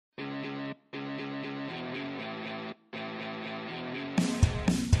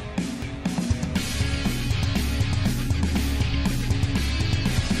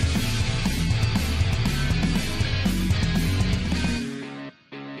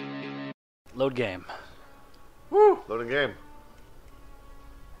Load game. Woo! Loading game.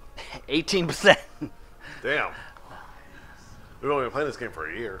 18%. Damn. We've only been playing this game for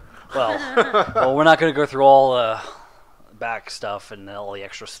a year. Well, we're not going to go through all back stuff and all the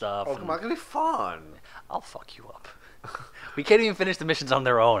extra stuff. Oh, come on. It's going to be fun. I'll fuck you up. We can't even finish the missions on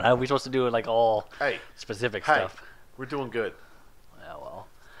their own. How are we supposed to do it like all specific stuff? We're doing good. Yeah,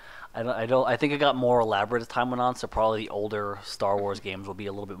 well, I think it got more elaborate as time went on, so probably the older Star Wars games will be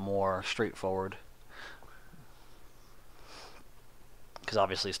a little bit more straightforward. Because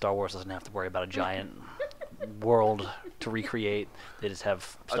obviously Star Wars doesn't have to worry about a giant world to recreate. They just have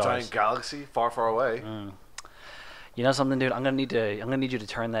stars. A giant galaxy far, far away. You know something, dude? I'm gonna need you to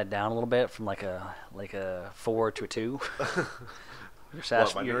turn that down a little bit from like a 4 to a 2. Your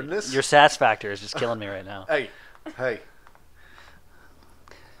sass, What, my nerdness? Your sass factor is just killing me right now. Hey,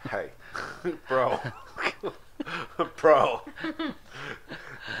 bro, bro. You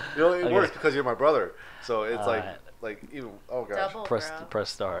know, it works because you're my brother. So it's like even oh gosh. Double, press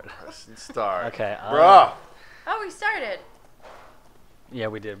start. Press and start. Okay, bro. Oh, we started. Yeah,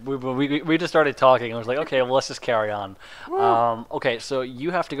 we did. We just started talking and was like, okay, well, let's just carry on. Okay, so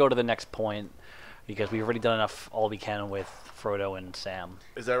you have to go to the next point because we've already done all we can with Frodo and Sam.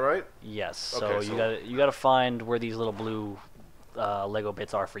 Is that right? Yes. So, Okay, you gotta find where these little blue Lego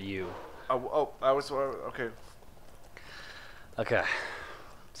bits are for you. I was okay. Okay.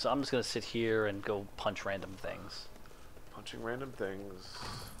 So I'm just gonna sit here and go punch random things. Punching random things.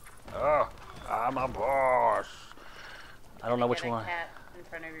 Oh, I'm a boss. I don't know which one. Cat in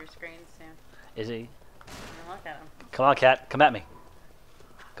front of your screen soon. Is he? Look at him. Come on, cat. Come at me.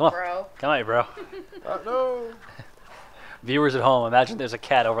 Come on. Bro. Come at me, bro. No. Viewers at home, imagine there's a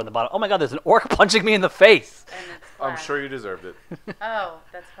cat over in the bottom. Oh my god, there's an orc punching me in the face. And it's I'm black. sure you deserved it. Oh,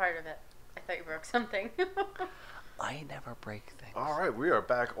 that's part of it. I thought you broke something. I never break things. All right, we are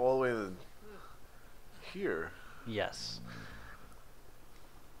back all the way to here. Yes.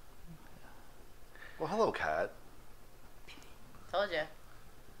 Well, hello, cat. Told you.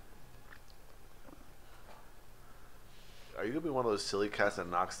 Are you gonna be one of those silly cats that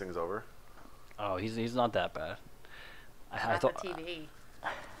knocks things over? Oh, he's not that bad. I Not thought the TV.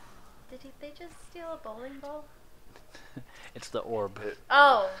 They just steal a bowling ball? it's the orb,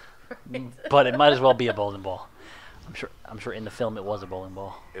 Oh. but it might as well be a bowling ball. I'm sure in the film it was a bowling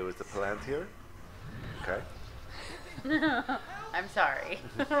ball. It was the Palantir. Okay. I'm sorry.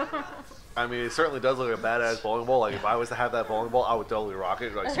 I mean, it certainly does look like a badass bowling ball. Like, if I was to have that bowling ball, I would totally rock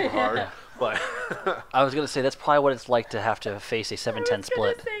it, like, super hard. But I was gonna say that's probably what it's like to have to face a 7-10 split. I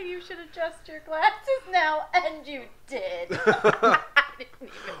was gonna say you should adjust your glasses now, and you did. I didn't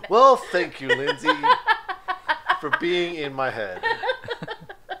even know. Well, thank you, Lindsay, for being in my head.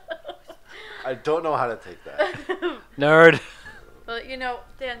 I don't know how to take that. Nerd. Well, you know,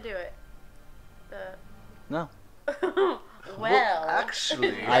 Dan, do it. No. Well,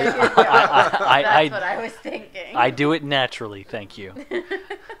 actually, that's what I was thinking. I do it naturally, thank you.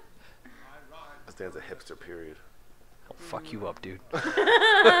 Dan's a hipster, period. I'll fuck you up, dude.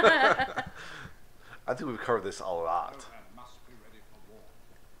 I think we've covered this a lot.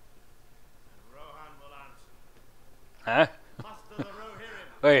 Huh?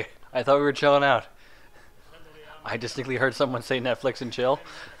 Wait, I thought we were chilling out. I distinctly heard someone say Netflix and chill.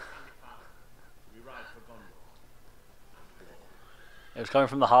 It was coming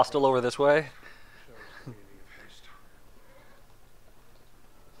from the hostel over this way.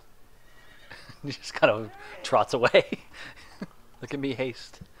 He just kind of trots away. Look at me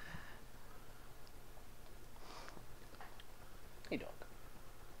haste. Hey, dog.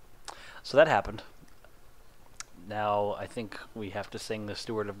 So that happened. Now I think we have to sing the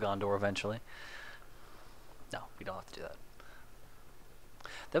Steward of Gondor eventually. No, we don't have to do that.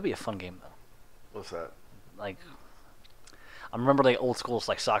 That'd be a fun game though. What's that? Like, I remember the old school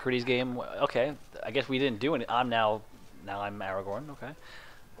like Socrates game. Okay, I guess we didn't do it. I'm Aragorn. Okay.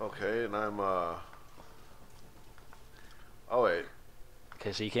 Okay, and I'm oh wait.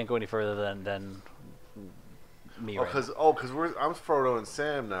 Okay, so you can't go any further than me. Oh, right because I'm Frodo and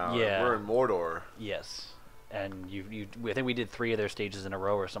Sam now. Yeah. And we're in Mordor. Yes, and I think we did 3 of their stages in a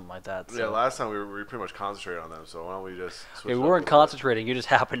row or something like that. So. Yeah, last time we pretty much concentrated on them. So why don't we just? We weren't concentrating. You just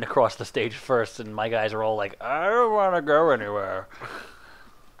happened to cross the stage first, and my guys are all like, "I don't want to go anywhere.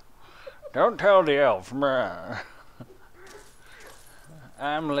 Don't tell the elf, man.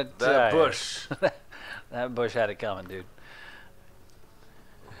 I'm lit. That bush. That bush had it coming, dude.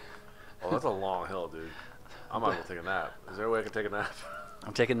 Oh, that's a long hill, dude. I'm not gonna take a nap. Is there a way I can take a nap?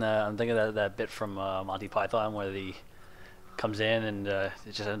 I'm thinking that bit from Monty Python where the comes in and it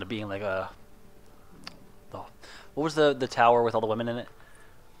just ended up being like what was the tower with all the women in it?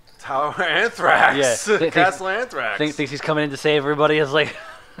 Tower Anthrax. Yeah, Castle Anthrax. Thinks he's coming in to save everybody. Is like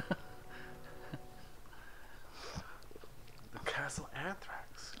the Castle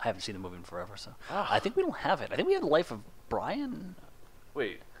Anthrax. I haven't seen the movie in forever, so Ah. I think we don't have it. I think we have the Life of Brian.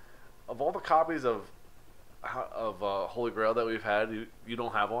 Wait, of all the copies of Holy Grail that we've had, you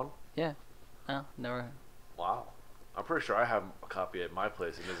don't have one? Yeah, no, never. Wow. I'm pretty sure I have a copy at my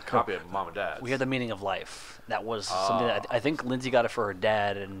place, and there's a copy at Mom and Dad's. We had The Meaning of Life. That was something that I think Lindsay got it for her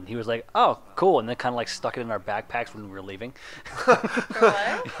dad, and he was like, "Oh, cool," and then kind of like stuck it in our backpacks when we were leaving.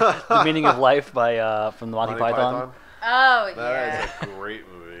 What? The Meaning of Life by from the Monty Python. Oh, yeah. That is a great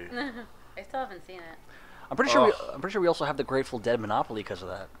movie. I still haven't seen it. I'm pretty sure we also have the Grateful Dead Monopoly because of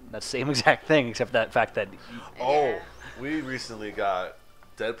that. That same exact thing, except that fact that. Oh, Yeah. we recently got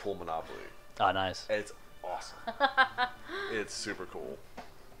Deadpool Monopoly. Oh, nice. It's awesome. It's super cool.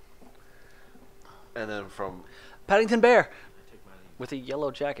 And then from Paddington Bear with a yellow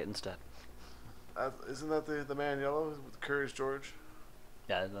jacket instead. isn't that the man in yellow with Curious George?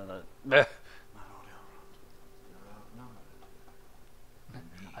 Yeah, no.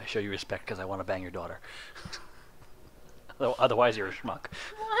 I show you respect because I want to bang your daughter. Otherwise, you're a schmuck.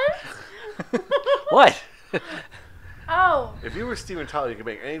 What? What? Oh. If you were Steven Tyler, you could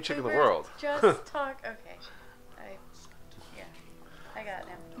make any chick in the we were world. Just talk. Okay. I got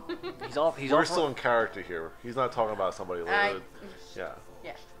him. He's off. He's We're off. still in character here. He's not talking about somebody later. Yeah.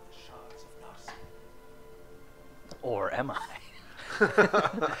 Yeah. Or am I?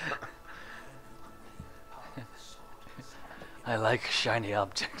 I like shiny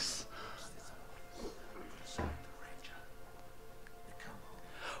objects.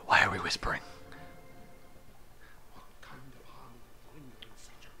 Why are we whispering?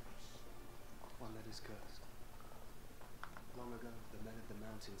 One that is cursed. Long ago, the men of the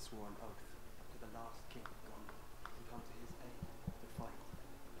mountain swore an oath to the last king of Gondor to come to his aid to fight.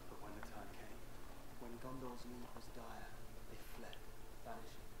 But when the time came, when Gondor's need was dire, they fled,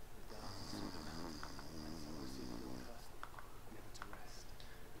 banishing the darkness of the mountain. And so Isildur cursed them, never to rest,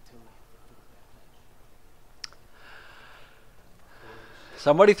 until they had fulfilled their pledge.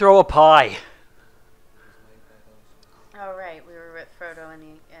 Somebody throw a pie. It was made by those who Oh, right. We were with Frodo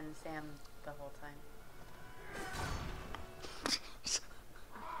and Sam the whole time.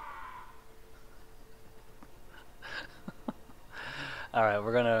 All right,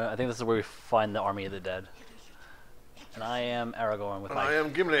 I think this is where we find the army of the dead. And I am Aragorn with And I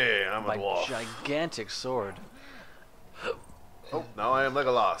am Gimli, and I'm a my dwarf. gigantic sword. Oh, now I am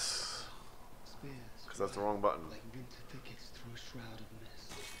Legolas. spears Because that's the wrong button. like winter thickets through a shroud of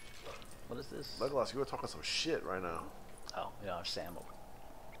mist. What is this? Legolas, you were talking some shit right now. Oh, yeah, Sam.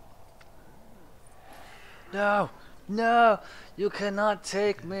 No, no, you cannot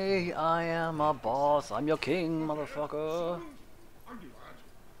take me. I am a boss. I'm your king, motherfucker.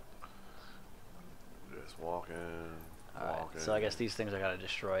 Just walking. Alright, so I guess these things I gotta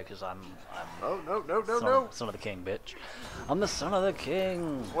destroy because I'm Oh, no. son of the king, bitch. I'm the son of the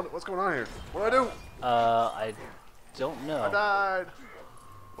king. What's going on here? What do I do? I don't know. I died.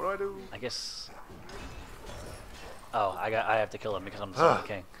 What do I do? I guess. Oh, I have to kill him because I'm the son of the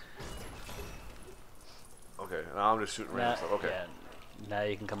king. Okay, now I'm just shooting random stuff. Okay. Yeah, now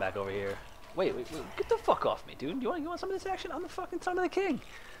you can come back over here. Wait, get the fuck off me, dude. You want some of this action? I'm the fucking son of the king.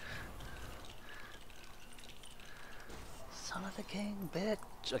 Son of the king,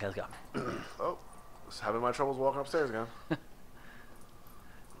 bitch. Okay, let's go. Oh, just having my troubles walking upstairs again.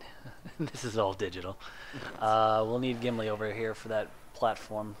 This is all digital. We'll need Gimli over here for that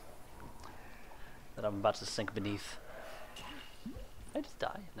platform that I'm about to sink beneath. Did I just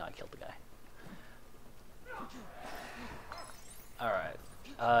die? No, I killed the guy.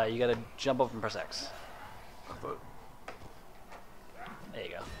 Alright. You gotta jump up and press X. I thought, There you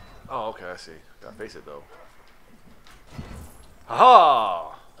go. oh, okay, I see. Gotta face it though.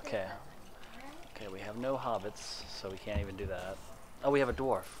 Aha! Okay. Okay, we have no hobbits, so we can't even do that. Oh, we have a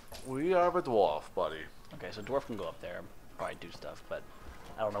dwarf. We are a dwarf, buddy. Okay, so dwarf can go up there and probably do stuff, but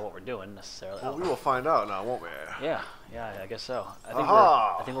I don't know what we're doing necessarily. Well, Oh. we will find out now, won't we? Yeah, I guess so.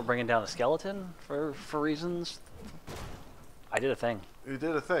 Aha! I think we're bringing down a skeleton for reasons. I did a thing. You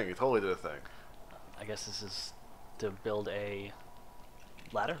did a thing. You totally did a thing. I guess this is to build a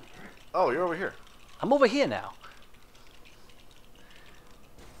ladder. Oh, you're over here. I'm over here now.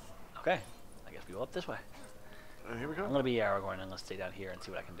 Okay, I guess we go up this way. And here we I'm go. gonna be Aragorn and let's stay down here and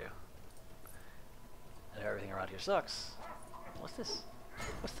see what I can do. And everything around here sucks. What's this?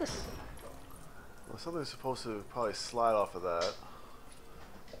 What's this? Well, something's supposed to probably slide off of that.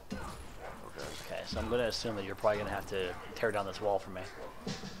 Okay. Okay, so I'm gonna assume that you're probably gonna have to tear down this wall for me.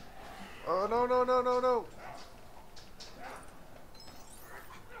 Oh, no.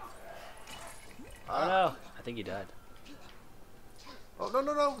 Oh no! I think he died. Oh,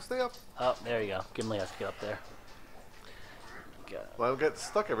 no, stay up. Oh, there you go. Gimli has to get up there. Well, I get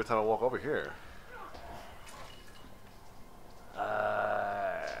stuck every time I walk over here.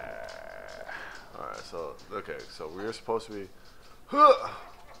 Alright, so, okay, so we're supposed to be... Huh!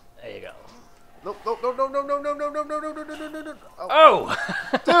 There you go. Nope, no. Oh!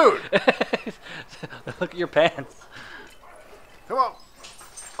 Dude! Look at your pants. Come on.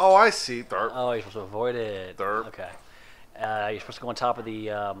 Oh, I see. Derp. Oh, you're supposed to avoid it. Derp. Okay. You're supposed to go on top of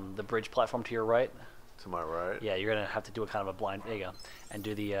the bridge platform to your right. To my right? Yeah, you're gonna have to do a kind of a blind. There you go, and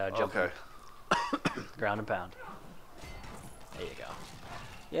do the jump. Okay. Ground and pound. There you go.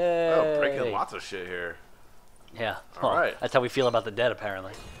 Yay! Oh, breaking lots of shit here. Yeah. All right. That's how we feel about the dead,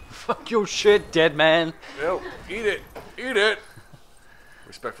 apparently. Fuck your shit, dead man. Yo, eat it. Eat it.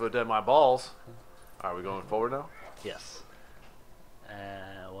 Respect for the dead, my balls. Are we going forward now? Yes.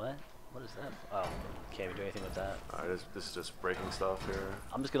 What? What is that? Oh, can't even do anything with that. Alright, this is just breaking stuff here.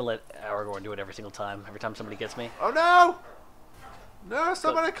 I'm just gonna let Aragorn do it every single time. Every time somebody gets me. Oh no! No,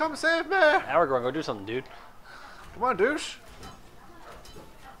 somebody come save me! Aragorn, go do something, dude. Come on, douche.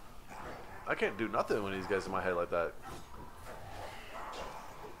 I can't do nothing when these guys in my head like that.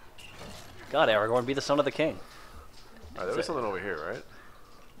 God, Aragorn, be the son of the king. Alright, there was something over here,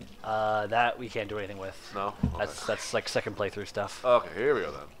 right? That we can't do anything with. No? Okay. That's like second playthrough stuff. Okay, here we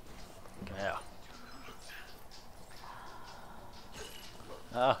go then. Yeah.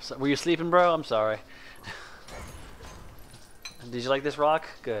 Oh, so were you sleeping, bro? I'm sorry. Did you like this rock?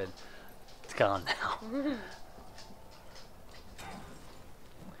 Good. It's gone now.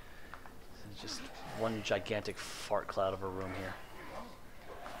 It's just one gigantic fart cloud of a room here.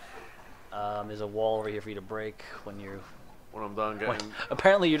 There's a wall over here for you to break when you. When I'm done getting...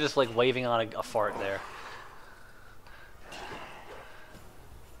 Apparently, you're just like waving on a fart there.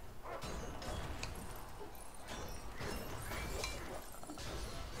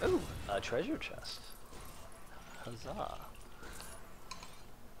 Ooh, a treasure chest. Huzzah.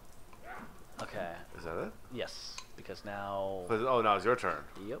 Okay. Is that it? Yes, because now... Oh, now it's your turn.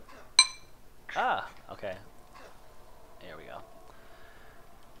 Yep. Ah, okay. There we go.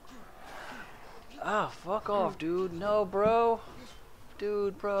 Ah, fuck off, dude. No, bro.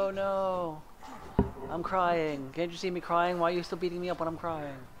 Dude, bro, no. I'm crying. Can't you see me crying? Why are you still beating me up when I'm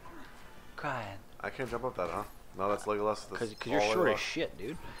crying? Crying. I can't jump up that, huh? No, that's Legolas. Because you're short as shit,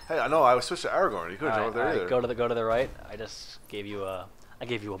 dude. Hey, I know. I was switched to Aragorn. You couldn't jump up there Alright, either. go to the right. I just gave you a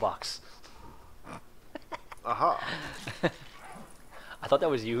box. Aha. I thought that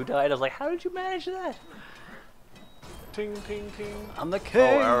was you who died. I was like, how did you manage that? Ting, ting, ting. I'm the king.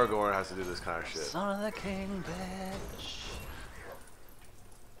 Oh, Aragorn has to do this kind of shit. Son of the king, bitch.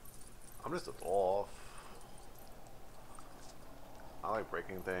 I'm just a dwarf. I like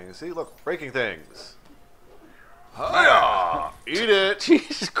breaking things. See, look, breaking things. Hiya! Eat it!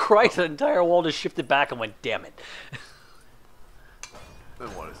 Jesus Christ, the entire wall just shifted back and went, damn it. Then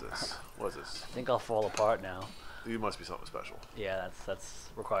what is this? What is this? I think I'll fall apart now. You must be something special. Yeah, that's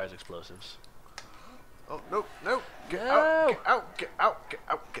requires explosives. Oh, no, no. Get No. out, get out, get out, get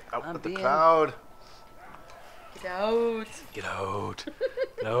out, get out I'm of the being- cloud. Get out. Get out.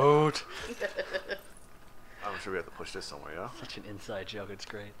 Get out. I'm sure we have to push this somewhere, yeah? Such an inside joke, it's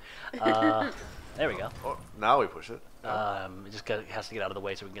great. There we go. Oh, now we push it. It just has to get out of the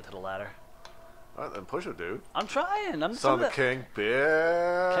way so we can get to the ladder. Alright, then push it, dude. I'm trying. I'm Son of the some king,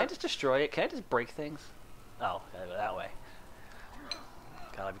 bitch. Can I just destroy it? Can I just break things? Oh, gotta go that way.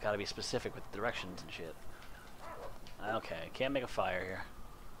 Gotta be specific with directions and shit. Okay, can't make a fire here.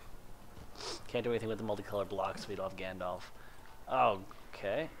 Can't do anything with the multicolored blocks. We don't have Gandalf. Oh,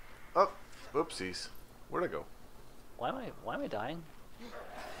 okay. Oh, oopsies. Where'd I go? Why am I dying?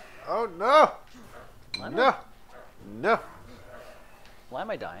 Oh, no! Why am No! No! Why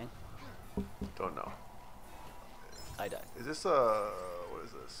am I dying? Don't know. I died. Is this, what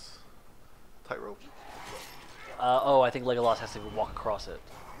is this? Tightrope? Oh, I think Legolas has to walk across it.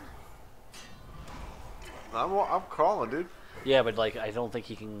 I'm crawling, dude. Yeah, but like I don't think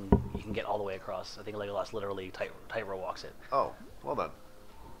he can get all the way across. I think Legolas literally tightrope walks it. Oh, well done.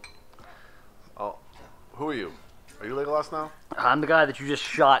 Oh, who are you? Are you Legolas now? I'm the guy that you just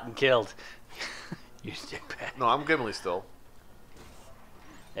shot and killed. You dickbag. No, I'm Gimli still.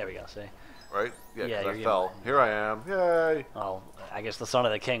 There we go. See. Right? Yeah, Yeah, 'cause you're I fell. Gimli. Here I am. Yay! Oh, I guess the son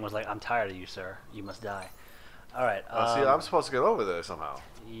of the king was like, "I'm tired of you, sir. You must die." All right. See, I'm supposed to get over there somehow.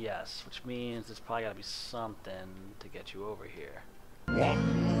 Yes, which means there's probably got to be something to get you over here.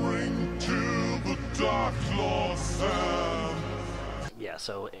 Wandering till the Dark Lord stands. Yeah,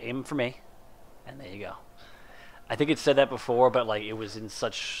 so aim for me, and there you go. I think it said that before, but like it was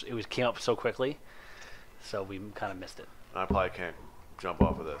came up so quickly, so we kind of missed it. I probably can't jump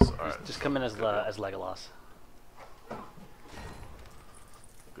off of this. All right. Just come in as Legolas.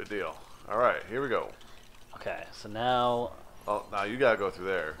 Good deal. All right, here we go. Okay, so now Oh, now you gotta go through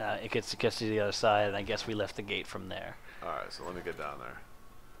there. it gets to the other side, and I guess we left the gate from there. All right, so let me get down there.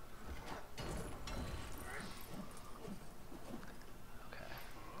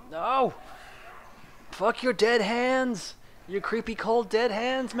 No! Fuck your dead hands! Your creepy cold dead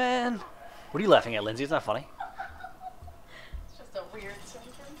hands, man! What are you laughing at, Lindsay? It's not funny. It's just a weird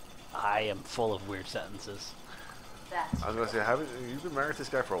sentence. I am full of weird sentences. That's I was gonna say, you've been married to this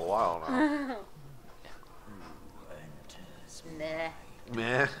guy for a while now? Meh.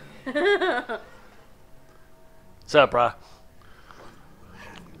 Meh. What's up, brah?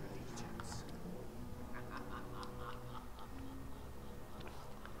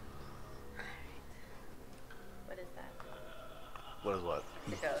 What is that? What is what?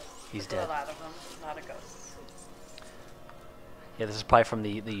 The ghost. He's There's dead. A lot of them. A lot of ghosts. Yeah, this is probably from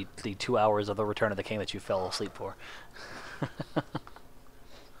the 2 hours of the Return of the King that you fell asleep for.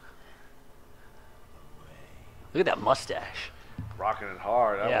 Look at that mustache. Rocking it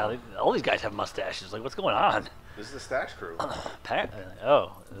hard. that Yeah, one. all these guys have mustaches. Like, what's going on? This is the Stash Crew.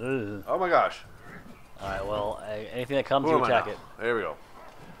 Oh. Ugh. Oh my gosh. All right, well, anything that comes, Who you am I attack now? it. There we go.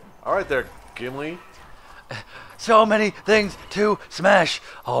 All right there, Gimli. So many things to smash.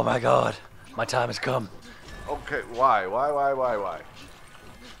 Oh my god. My time has come. Okay, why?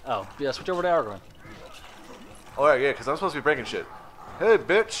 Oh, yeah, switch over to Aragorn. Oh yeah, because I'm supposed to be breaking shit. Hey,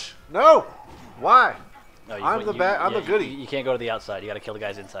 bitch. No. Why? No, I'm the bad. I'm the goodie. You can't go to the outside. You got to kill the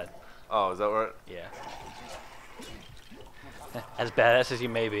guys inside. Oh, is that right? Yeah. As badass as you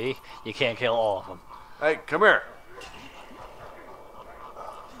may be, you can't kill all of them. Hey, come here.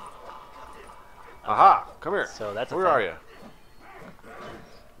 Aha, come here. So that's a Where thing. are you?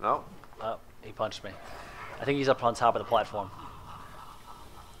 No. Oh, he punched me. I think he's up on top of the platform.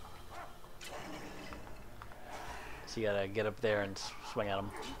 So you gotta get up there and swing at him.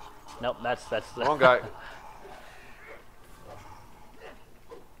 Nope, that's the Wrong guy.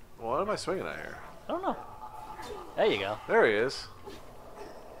 What am I swinging at here? I don't know. There you go. There he is.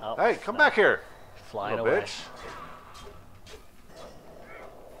 Oh, Hey, come back here. flying Little away. bitch.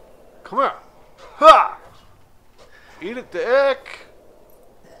 Come here. Ha! Eat it, dick.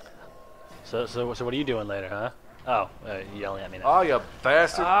 So what are you doing later, huh? Oh, yelling at me now. Oh, you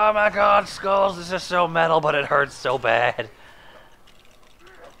bastard. Oh my god, Skulls, this is so metal, but it hurts so bad.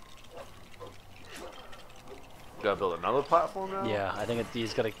 Gotta build another platform now? Yeah, I think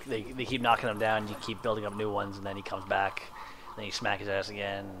he's gotta. They keep knocking him down. You keep building up new ones, and then he comes back. Then you smack his ass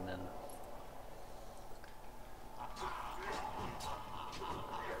again, and then.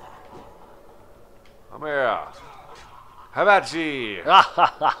 Come here. How about you?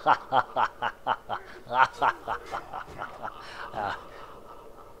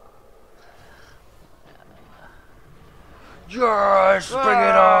 Yes, bring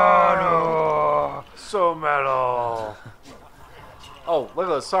it on! So metal. Oh, look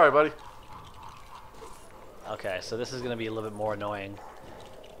at this. Sorry, buddy. Okay, so this is gonna be a little bit more annoying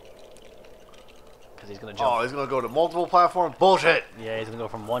because he's gonna jump. Oh, he's gonna go to multiple platforms? Bullshit. Yeah, he's gonna go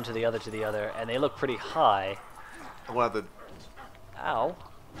from one to the other, and they look pretty high. I'm gonna have to. Ow!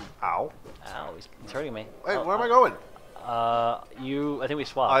 Ow. Ow! He's hurting me. Wait, Oh, where am I going? I think we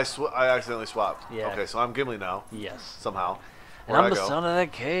swapped. I accidentally swapped. Yeah. Okay, so I'm Gimli now. Yes. Somehow. And Where'd I'm I the go? son of the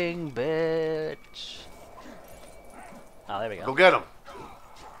king, bitch. Oh, there we go. Go get him.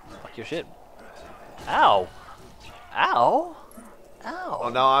 Fuck your shit. Ow! Ow! Ow! Oh,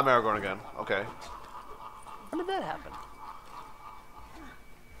 now I'm Aragorn again. Okay. When did that happen?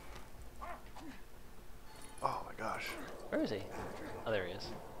 Oh my gosh. Where is he? Oh, there he is.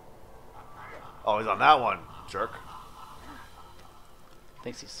 Oh, he's on that one, jerk.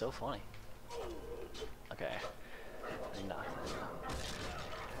 Thinks he's so funny. Okay. Knock that out.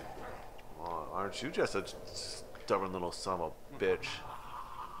 Oh, aren't you just a stubborn little son of a bitch?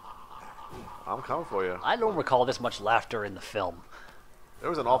 I'm coming for you. I don't recall this much laughter in the film. There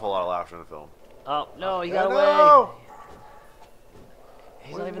was an awful lot of laughter in the film. Oh, no, he Yeah, got no! away.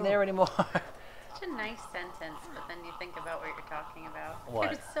 He's What not are you even doing? there anymore. Such a nice sentence, but then you think about what you're talking about.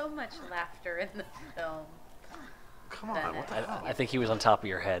 What? There's so much laughter in the film. Come on, Done what it. the hell? I think he was on top of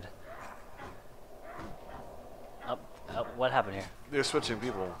your head. What happened here? They're switching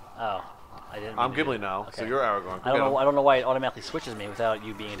people. Oh, I didn't. I'm mean to do Gimli that. now, so Okay. you're Aragorn. I don't know. I don't know why it automatically switches me without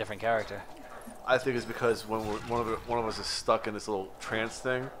you being a different character. I think it's because when one of us is stuck in this little trance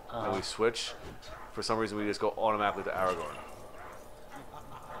thing and we switch, for some reason we just go automatically to Aragorn.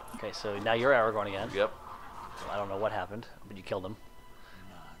 Okay, so now you're Aragorn again. Yep. So I don't know what happened, but you killed him.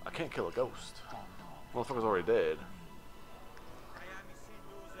 I can't kill a ghost. Motherfucker's already dead.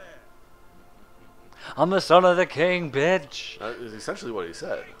 I'm the son of the king, bitch. That is essentially what he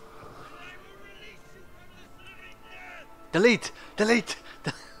said. Delete! Delete!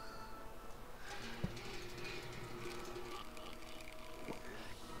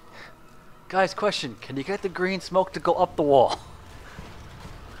 Guys, question. Can you get the green smoke to go up the wall?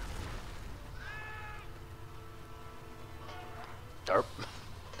 Darp.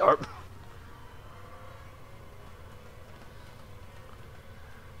 Darp.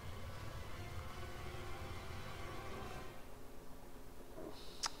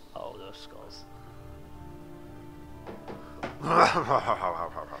 Oh, those skulls.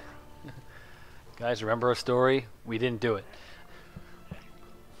 Guys, remember a story? We didn't do it.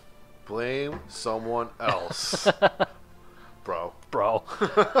 Blame someone else. Bro. Bro.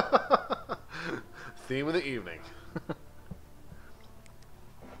 Theme of the evening.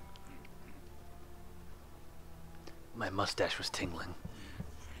 My mustache was tingling.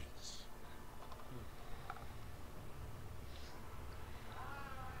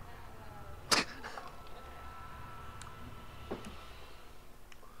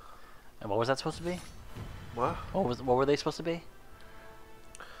 And what was that supposed to be? What? What were they supposed to be?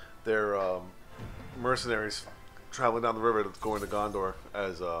 They're mercenaries traveling down the river going to Gondor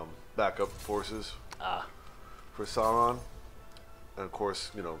as backup forces for Sauron. And of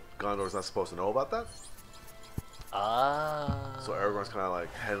course, you know, Gondor's not supposed to know about that. So Aragorn's kind of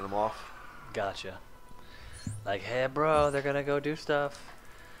like heading them off. Gotcha. Like, hey, bro, they're gonna go do stuff,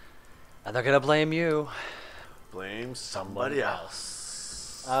 and they're gonna blame you. Blame somebody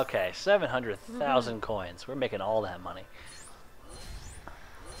else. Okay, 700,000 coins. We're making all that money.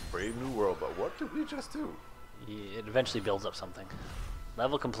 Brave new world, but what did we just do? It eventually builds up something.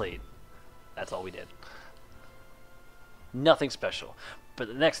 Level complete. That's all we did. Nothing special. But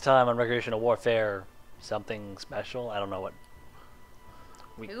the next time on Recreational Warfare, something special. I don't know what.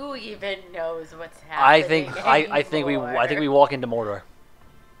 Who even knows what's happening? I think we walk into Mordor.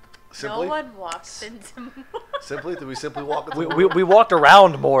 Simply? No one walks into Mordor. Simply? Did we simply walk into We walked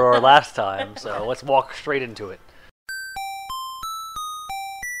around Mordor last time, so let's walk straight into it.